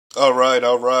All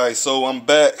right. So I'm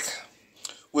back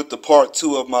with the part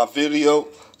two of my video.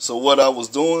 So what I was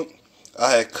doing,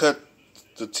 I had cut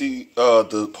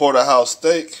the porterhouse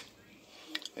steak,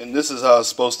 and this is how it's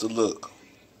supposed to look.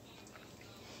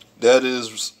 That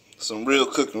is some real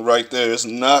cooking right there. It's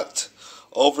not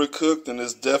overcooked, and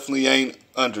it definitely ain't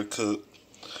undercooked.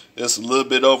 It's a little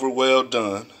bit over well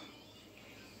done.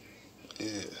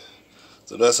 Yeah.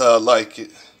 So that's how I like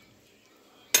it.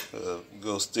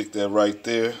 Go stick that right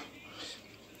there.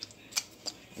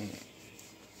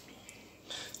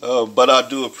 But I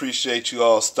do appreciate you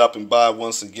all stopping by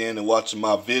once again and watching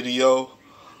my video.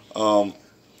 Um,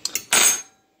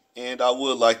 and I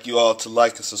would like you all to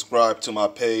like and subscribe to my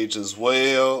page as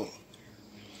well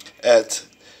at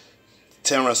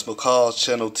Terrence McCall's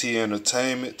Channel T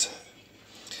Entertainment.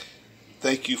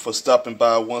 Thank you for stopping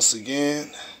by once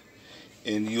again.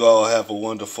 And you all have a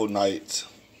wonderful night.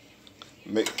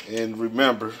 And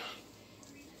remember,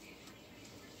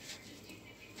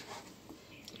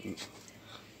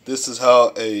 this is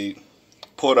how a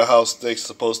porterhouse steak's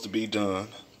supposed to be done.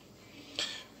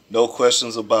 No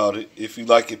questions about it. If you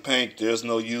like it pink, there's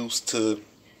no use to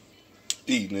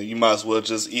eating it. You might as well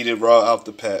just eat it raw out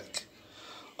the pack.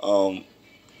 But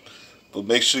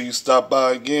make sure you stop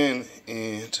by again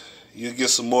and you'll get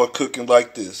some more cooking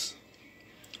like this.